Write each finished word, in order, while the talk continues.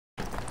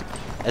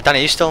Danny,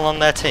 are you still on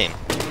their team?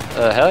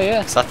 Hell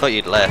yeah. 'Cause I thought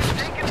you'd left,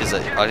 because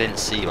I didn't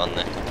see you on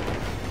there.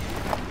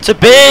 To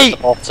be!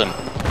 Bottom.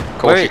 Of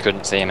course you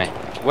couldn't see me.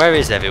 Where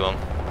is everyone?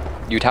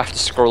 You'd have to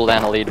scroll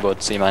down the leaderboard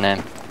to see my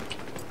name.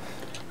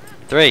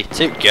 3,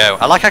 2, go.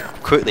 I like how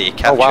quickly you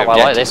capture Oh wow, I like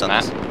objectives this on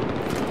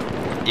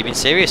map. You been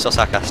serious or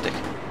sarcastic?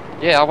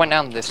 Yeah, I went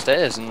down the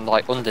stairs and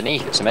like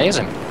underneath, it's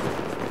amazing.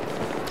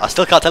 I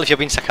still can't tell if you're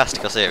being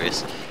sarcastic or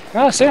serious.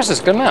 Oh, seriously,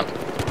 it's a good map.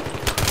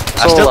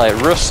 It's all like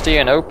rusty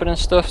and open and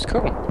stuff, it's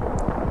cool.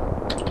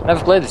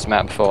 Never played this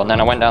map before, and then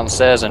I went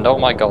downstairs and oh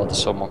my god,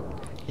 there's someone.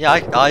 Yeah,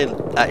 I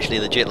actually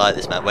legit like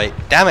this map. Wait,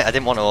 damn it, I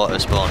didn't want to auto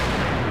spawn.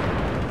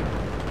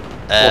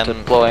 Auto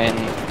deploying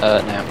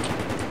now.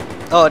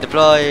 Oh,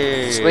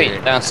 deploy!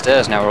 Sweet,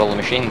 downstairs now where all the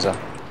machines are.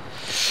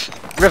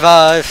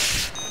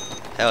 Revive!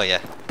 Hell yeah.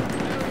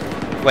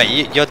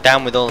 Wait, you're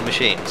down with all the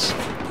machines?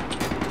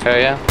 Hell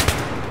yeah.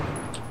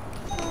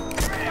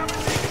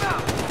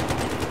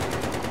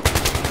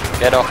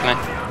 Get off me.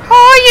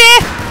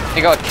 Oh yeah!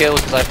 You got killed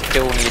because I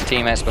killed one of your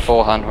teammates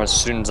beforehand as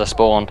soon as I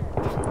spawned.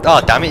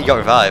 Oh damn it, you got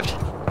revived.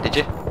 Did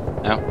you?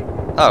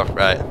 No. Oh,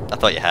 right. I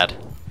thought you had.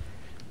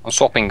 I'm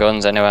swapping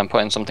guns anyway, I'm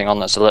putting something on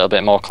that's a little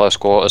bit more close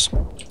quarters.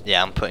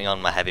 Yeah, I'm putting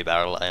on my heavy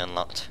barrel that I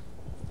unlocked.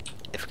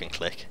 If we can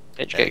click.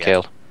 Did you get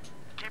killed?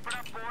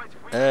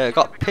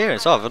 Got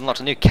appearance. Oh, I've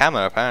unlocked a new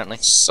camera apparently.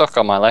 Suck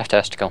on my left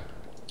testicle.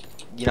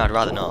 You know, I'd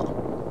rather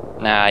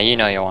not. Nah, you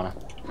know you wanna.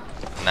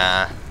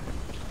 Nah.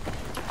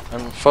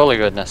 Fully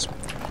goodness.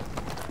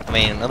 I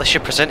mean, unless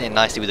you're presenting it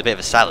nicely with a bit of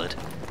a salad.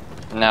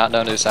 Nah,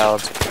 don't do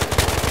salads.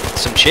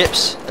 Some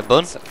chips, a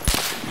bun.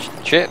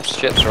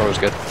 Chips are always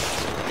good.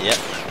 Yep,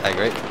 I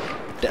agree.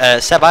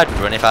 Seb, I'd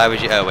run if I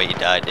was you. Oh wait, you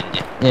died, didn't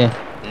you? Yeah.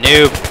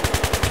 Noob!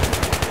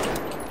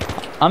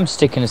 I'm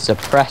sticking a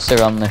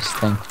suppressor on this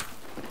thing.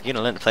 You're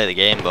gonna learn to play the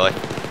game, boy.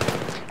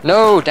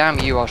 No, damn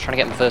you, I was trying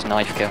to get my first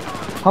knife kill.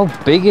 How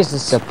big is the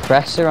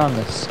suppressor on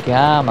the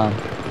Scar, man?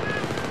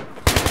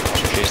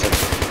 That's what she said.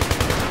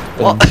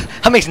 What?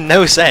 That makes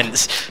no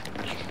sense.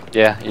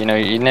 Yeah, you know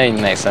it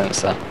makes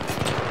sense though.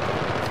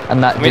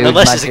 And that I mean, dude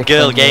unless it's a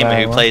girl magicking gamer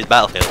around. who plays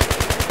Battlefield.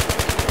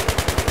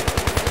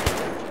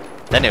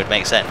 Then it would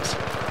make sense.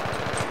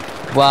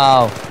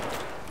 Wow.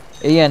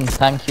 Ian,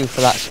 thank you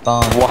for that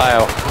spawn.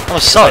 Wow. I'm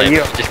sorry. You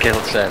just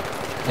killed Seb.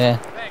 Yeah.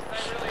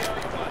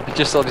 I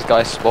just saw this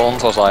guy spawn,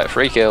 so I was like,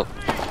 free kill.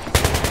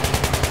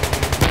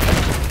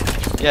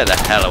 Yeah, the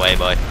hell away,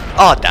 boy.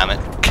 Oh, damn it.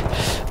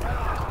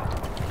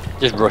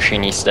 Just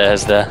rushing these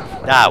stairs there.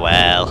 Ah,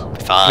 well.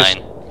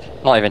 Fine.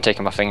 Not even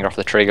taking my finger off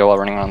the trigger while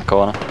running around the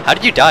corner. How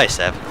did you die,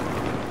 Seb?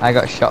 I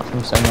got shot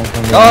from someone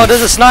from Oh, behind.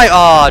 there's a sniper! Oh,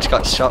 I just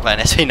got shot by an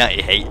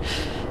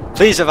SV-98.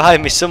 Please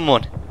revive me,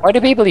 someone. Why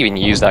do people even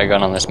use that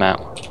gun on this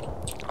map?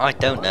 I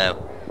don't know.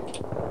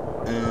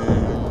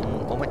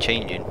 What am I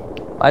changing?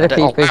 Why do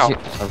people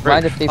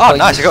Oh,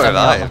 nice, I got use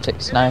revived.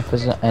 semi-automatic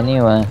snipers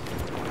anyway?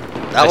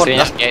 That one,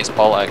 that's, It's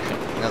bolt action.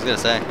 I was gonna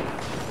say.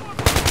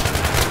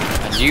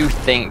 And you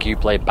think you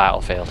play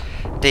Battlefield?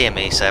 Dear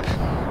me, Seb.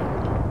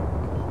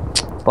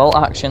 Bolt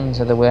actions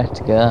are the way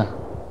to go.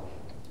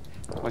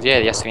 Well, yeah,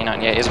 the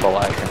SV-98 is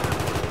bolt action.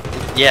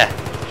 Yeah.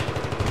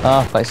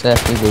 Oh, if I say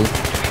FPV.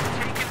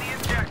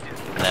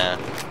 Nah.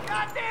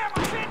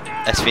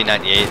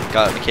 SV-98,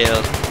 gotta be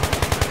killed.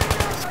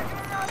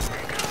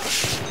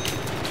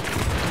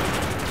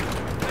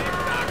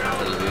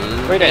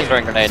 We don't throw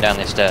a grenade down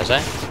these stairs, eh?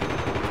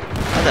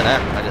 I don't know,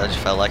 I just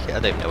felt like it. I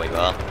don't know where you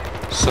are.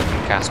 Sucking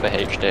Casper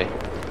HD.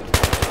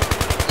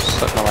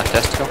 Suck my left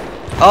testicle.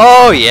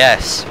 Oh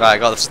yes! Right, I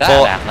got the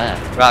Down there.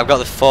 Right, I've got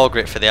the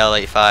foregrip for the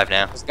L85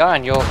 now. There's a guy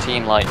on your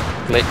team like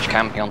glitch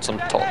camping on some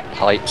top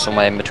height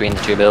somewhere in between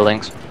the two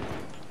buildings.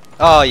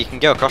 Oh, you can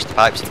go across the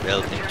pipes and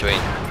build in between.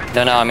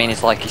 No, I mean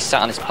it's like he's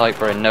sat on his pipe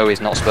where I know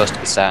he's not supposed to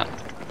be sat.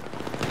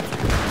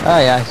 Oh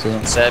yeah, I see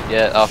him. Seb,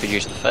 yeah,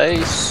 RPG to the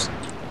face.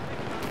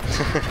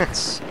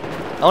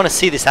 I want to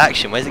see this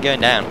action. Where's it going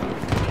down?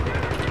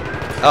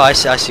 Oh, I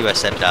see where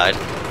Seb died.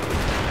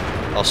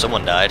 Or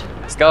someone died.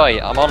 This guy,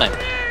 I'm on him.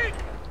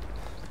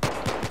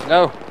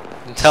 No.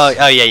 Oh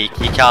yeah, you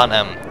can't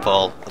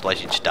fall,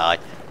 otherwise you just die.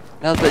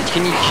 No, but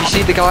can you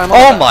see the guy I'm on?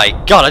 Oh my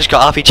god, I just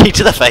got RPG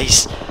to the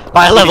face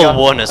by a level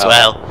 1 as Oh.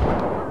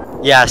 well.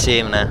 Yeah, I see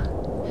him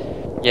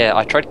now. Yeah,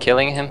 I tried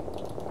killing him.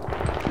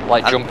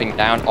 Like jumping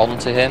down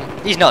onto him.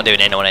 He's not doing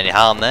anyone any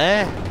harm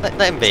there. Let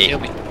him be. Kill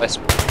me. West.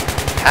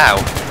 How?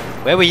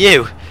 Where were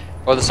you?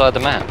 Other side of the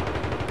map.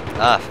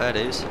 Ah, fair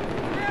dues.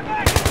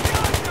 What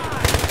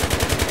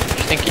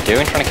do you think you're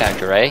doing trying to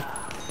capture Ray?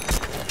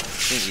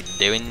 What are you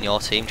doing, your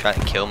team, trying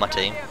to kill my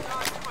team?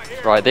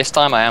 Right, this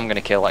time I am going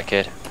to kill that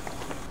kid.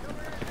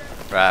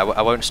 Right,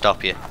 I won't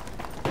stop you.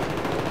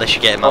 Unless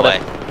you get in my Hold way.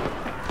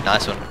 it.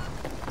 Nice one.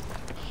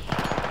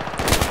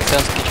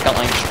 Sounds like you can't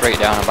land straight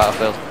down on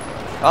Battlefield.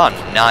 Oh,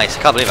 nice.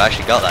 I can't believe I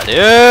actually got that.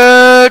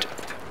 Dude!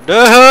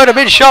 Dude, I've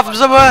been shot from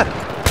somewhere!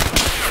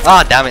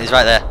 Ah, damn it, he's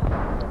right there.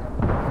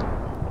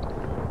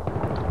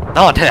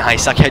 Oh,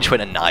 nice. I just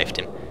went and knifed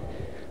him.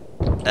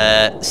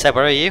 Seb,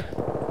 where are you?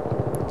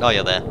 Oh,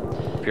 you're there.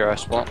 Pure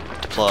spot.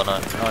 Deploying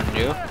on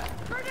you.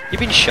 You've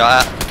been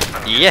shot at.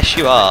 Yes,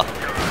 you are.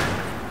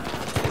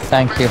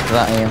 Thank you for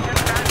that, Ian.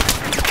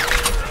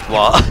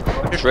 What?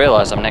 I just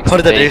realised I'm next What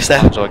to did I B, do,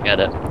 Seb? so I get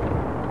it.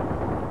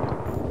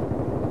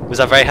 Was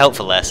that very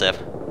helpful there, Seb?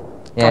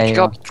 Yeah, God, you you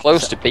got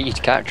close to B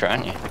to capture,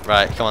 aren't you?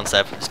 Right, come on,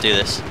 Seb. Let's do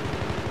this.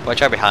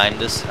 Watch out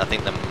behind us. I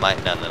think they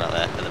might. No, they're not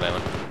there at the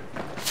moment.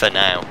 For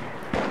now.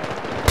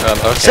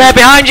 Okay. Seb,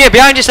 behind you!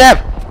 Behind you, Seb!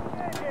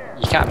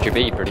 You capture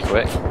B pretty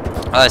quick.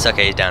 Oh, it's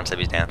okay. He's down, Seb.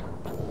 He's down.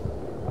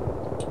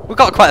 We've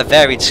got quite a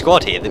varied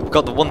squad here. We've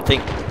got the one thing,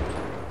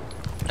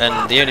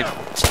 and the only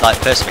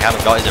person we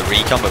haven't got is a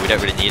recon, but we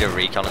don't really need a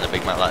recon on a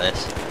big map like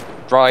this.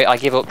 Right, I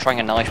give up trying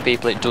to knife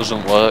people. It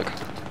doesn't work.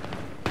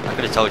 I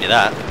could have told you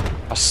that.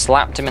 I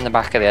slapped him in the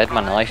back of the head with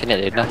my knife and it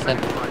did nothing.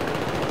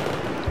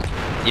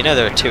 You know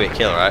they're a 2-hit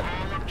kill, right?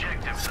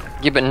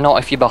 Yeah, but not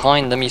if you're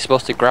behind them. You're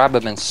supposed to grab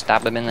them and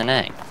stab them in the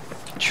neck.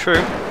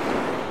 True.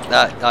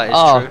 That is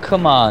Oh, true.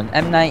 come on.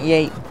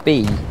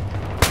 M98B.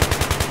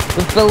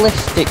 With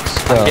ballistic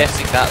stuff. I'm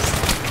guessing that's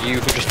you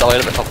who just died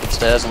at the top of the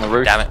stairs on the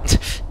roof. Damn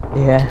it.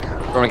 Yeah.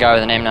 From a guy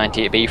with an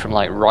M98B from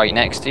like right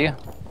next to you.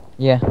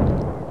 Yeah.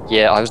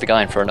 Yeah, I was the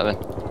guy in front of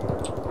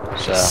him.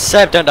 So.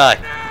 Seb, don't die.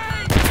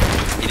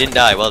 You didn't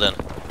die. Well done.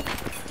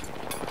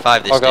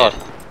 5 this Oh god.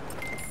 dude.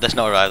 Let's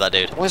not revive that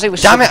dude. What was it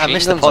with Damn it! I submachine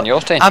missed the guns on your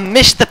point. team? I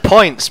missed the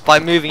points by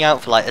moving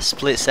out for like a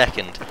split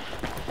second.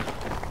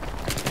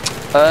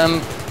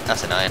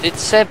 That's annoying. Did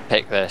Seb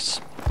pick this?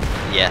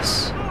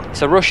 Yes.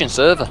 It's a Russian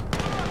server.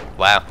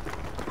 Wow.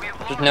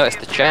 Just noticed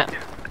the chat.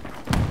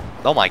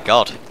 Oh my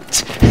god.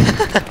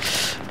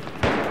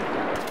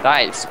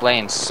 That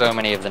explains so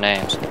many of the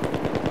names.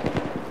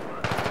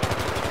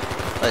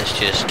 Let's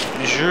just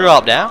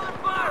drop down.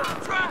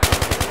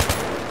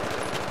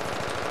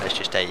 Let's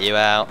just take you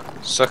out.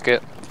 Suck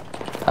it.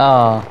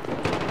 Oh.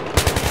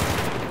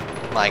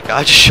 My god,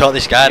 I just shot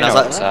this guy and You I know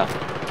was what's like,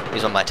 that.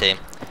 he's on my team.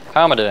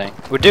 How am I doing?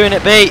 We're doing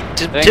it, B.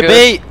 To Doing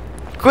B. good.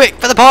 Quick,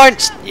 for the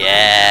points.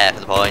 Yeah,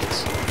 for the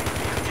points.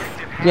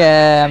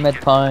 Yeah,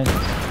 mid-point.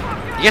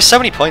 You get so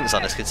many points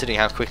on this considering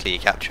how quickly you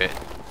capture it.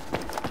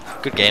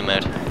 Good game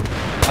mode.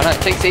 I know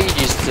it takes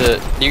ages to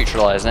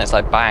neutralise and it's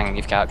like bang,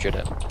 you've captured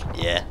it.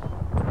 Yeah.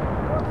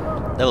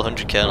 Level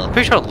 100 kernel. I'm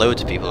pretty sure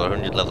loads of people are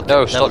 100 level.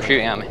 No, stop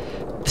shooting at me.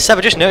 Seb,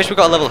 I just noticed we've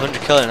got a level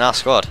 100 kernel in our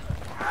squad.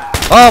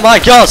 Oh my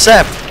god,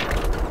 Seb!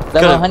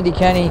 Level Gonna- 100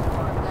 Kenny.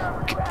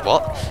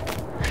 What?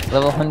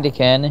 Level 100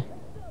 Kenny.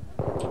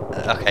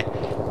 Okay.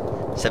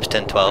 Seb's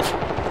 10-12.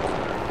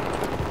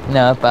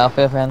 No,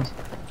 Battlefield friends.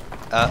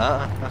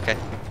 Okay.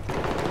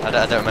 I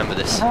don't remember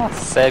this.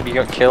 Seb, you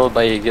got killed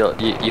by your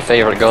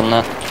favourite gun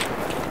there.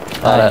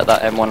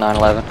 That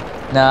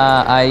M1911.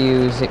 Nah, I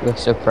use it with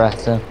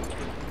suppressor.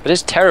 But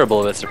it's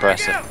terrible with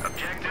suppressor.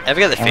 Ever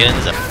get the feeling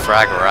there's a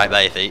frag right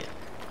by your feet?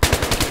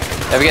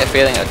 Ever get a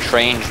feeling a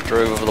train just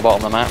drove over the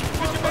bottom of the map?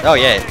 Oh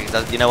yeah,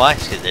 you know why?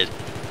 Because it did.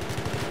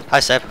 Hi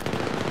Seb.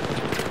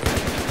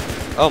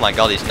 Oh my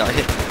god, he's not. I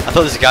thought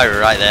there was a guy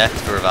right there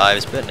for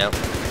revives, but no.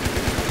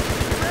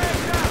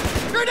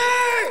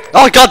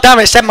 Oh god damn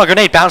it, Seb, my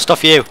grenade bounced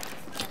off you.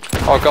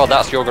 Oh god,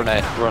 that's your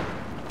grenade. Run.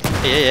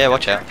 Yeah,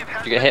 watch out.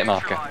 Did you get a hit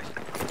marker?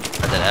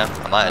 I don't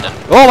know, I might have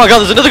done. Oh my god,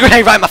 there's another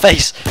grenade right in my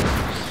face.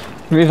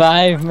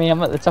 Revive me,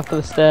 I'm at the top of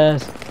the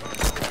stairs.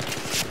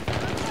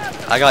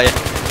 I got you.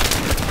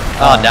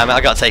 Oh damn it,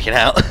 I got taken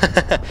out.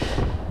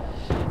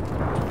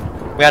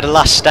 We had a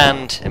last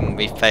stand and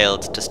we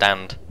failed to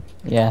stand.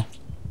 Yeah.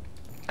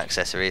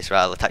 Accessories,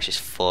 right, I'll attach this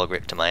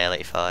foregrip to my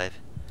L85.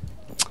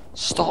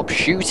 Stop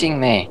shooting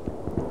me.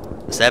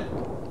 Seb,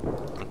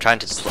 I'm trying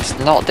to... It's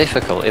not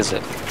difficult, is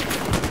it?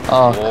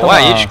 Oh, come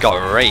wow, on. you just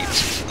got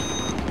raped.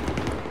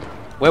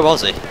 Where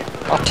was he?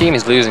 Our team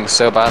is losing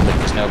so badly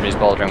because nobody's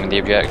bothering with the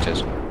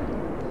objectives.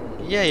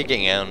 Yeah, you're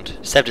getting owned.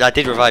 Seb, I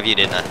did revive you,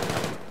 didn't I?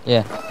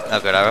 Yeah. Oh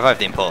good, I revived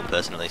the important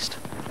person at least.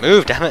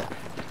 Move, damn it!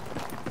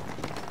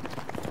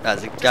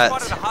 That's...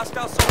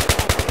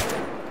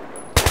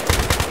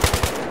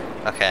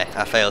 Okay,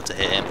 I failed to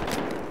hit him.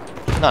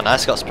 No,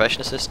 nice, got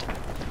suppression assist.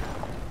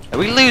 Are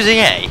we losing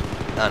A?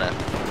 Oh no.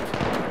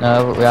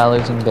 No, but we are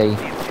losing B.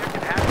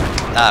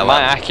 Ah, My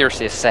well,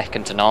 accuracy is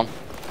second to none.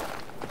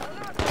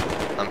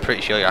 I'm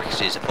pretty sure your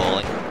accuracy is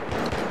appalling.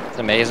 It's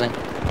amazing.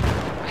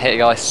 I hit a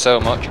guy so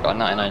much, I got a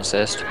 99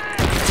 assist.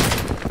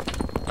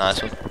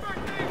 Nice one.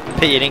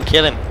 Pity you didn't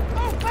kill him.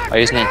 I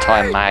used an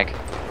entire mag.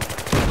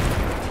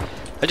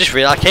 I just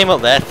realised, I came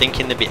up there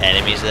thinking there'd be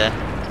enemies there.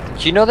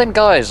 Do you know them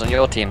guys on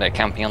your team that are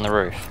camping on the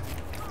roof?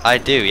 I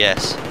do,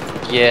 yes.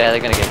 Yeah, they're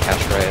gonna get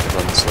castrated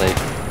when they sleep.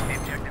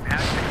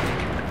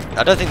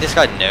 I don't think this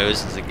guy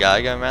knows there's a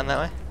guy going around that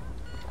way.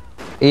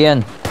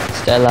 Ian,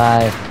 stay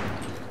alive.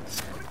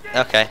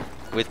 Okay,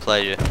 with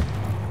pleasure.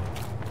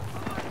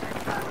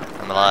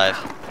 I'm alive.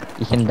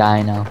 You can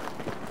die now.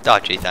 Oh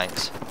gee,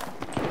 thanks.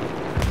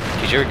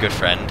 Because you're a good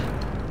friend.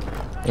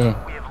 Yeah.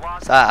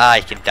 So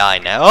I can die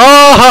now.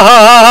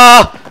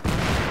 Oh!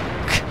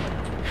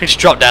 Just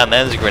dropped down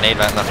there, there's a grenade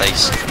right in my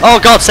face. Oh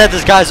god, said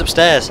there's guys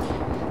upstairs. I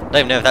don't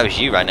even know if that was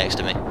you right next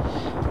to me.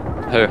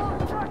 Who?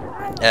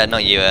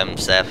 Not you,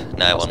 Seb.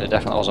 No, it It wasn't.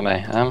 definitely wasn't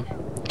me.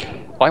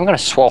 Well, I'm gonna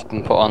swap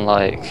and put on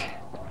like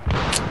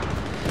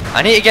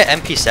I need to get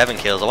MP7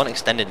 kills. I want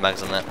extended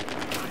mags on that.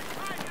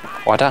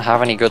 Well, I don't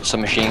have any good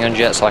submachine guns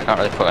yet, so I can't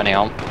really put any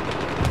on.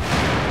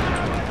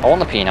 I want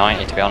the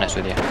P90 to be honest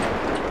with you.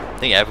 I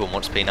think everyone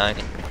wants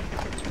P90.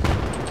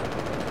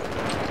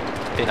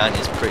 P90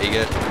 is pretty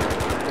good.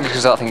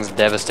 Because that thing's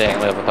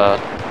devastatingly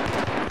overpowered.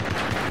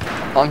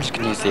 I'm just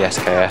gonna use the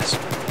SKS.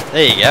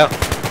 There you go.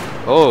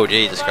 Oh,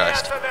 Jesus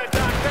Christ.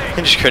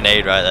 Just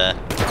grenade right there.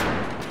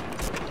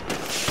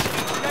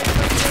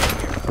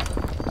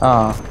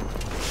 Oh.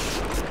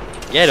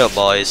 Get up,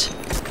 boys.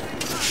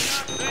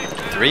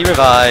 3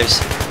 revives.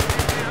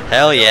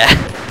 Hell yeah.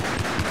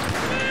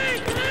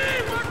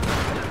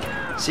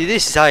 See,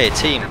 this is how your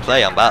team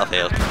play on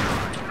Battlefield.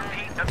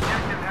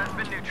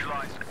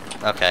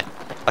 Okay.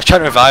 I was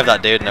trying to revive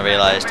that dude and I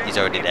realised he's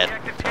already dead.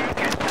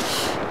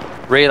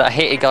 Really, I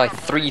hit a guy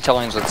 3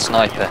 times with a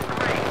sniper.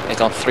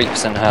 He's on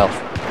 3% health.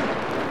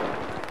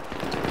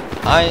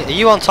 Are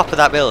you on top of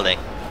that building?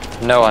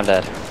 No, I'm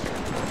dead.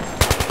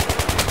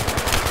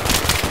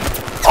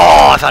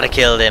 Oh, if I'd have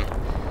killed him.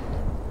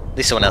 At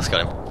least someone else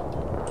got him.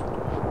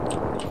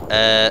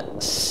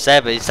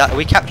 Seb, are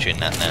we capturing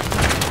that now?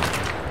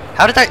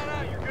 How did I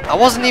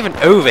wasn't even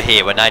over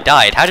here when I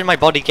died. How did my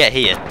body get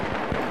here?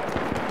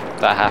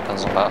 That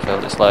happens on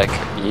Battlefield. It's like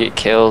you get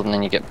killed and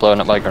then you get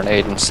blown up by a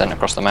grenade and sent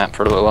across the map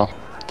for a little while.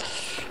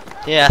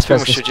 Yeah, that's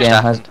pretty much what just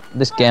happened.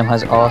 This game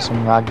has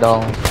awesome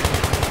ragdolling.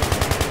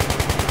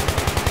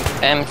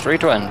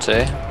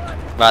 M320.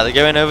 Right, they're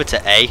going over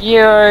to A.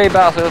 Yay,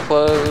 Battlefield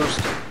closed.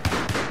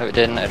 No, it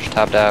didn't. It just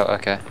tabbed out.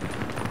 Okay.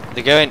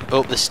 They're going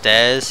up the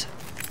stairs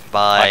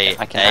by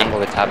I can A. handle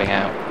with tabbing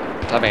out.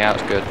 Tabbing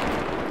out's good.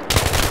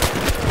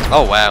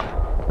 Oh wow.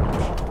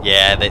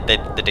 Yeah, they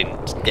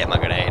didn't get my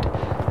grenade.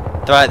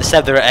 Right,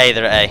 they're at A.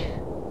 They're at A.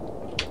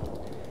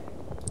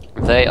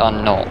 They are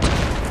not.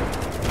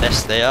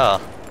 Yes, they are.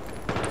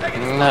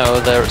 No,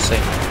 they're at C.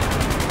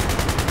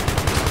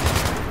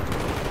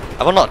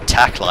 I will not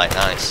tack like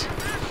nice.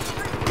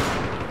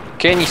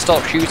 Can you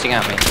stop shooting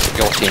at me,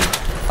 your team?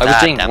 I was Ah,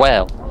 doing damn.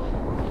 well.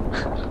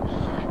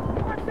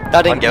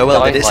 That didn't go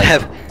well, did it,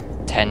 Seb?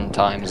 10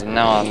 times, and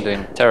now I'm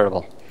doing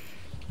terrible.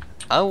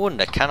 I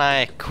wonder, can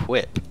I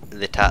equip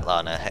the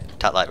Tatlar? No,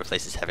 Tatlight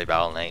replaces heavy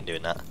barrel and I ain't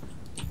doing that.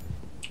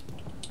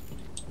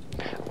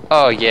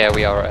 Oh yeah,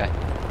 we are at A.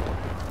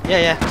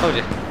 Yeah, told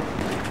you.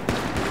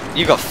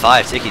 You got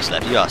 5 tickets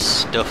left, you are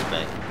stuffed,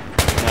 mate.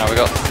 No, we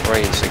got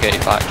 3, so get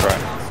your facts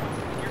right.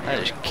 I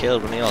just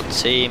killed one of your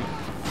team.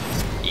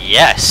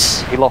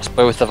 Yes! We lost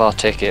both of our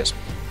tickets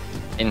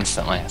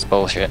instantly. It's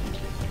bullshit.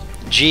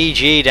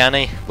 GG,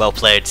 Danny. Well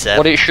played, Seb.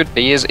 What it should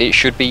be is, it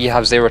should be you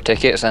have 0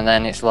 tickets and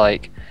then it's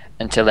like,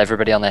 until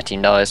everybody on their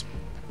team dies.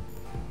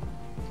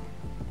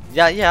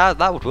 Yeah,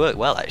 that would work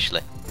well,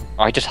 actually.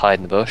 I just hide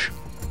in the bush.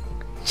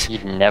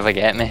 You'd never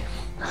get me.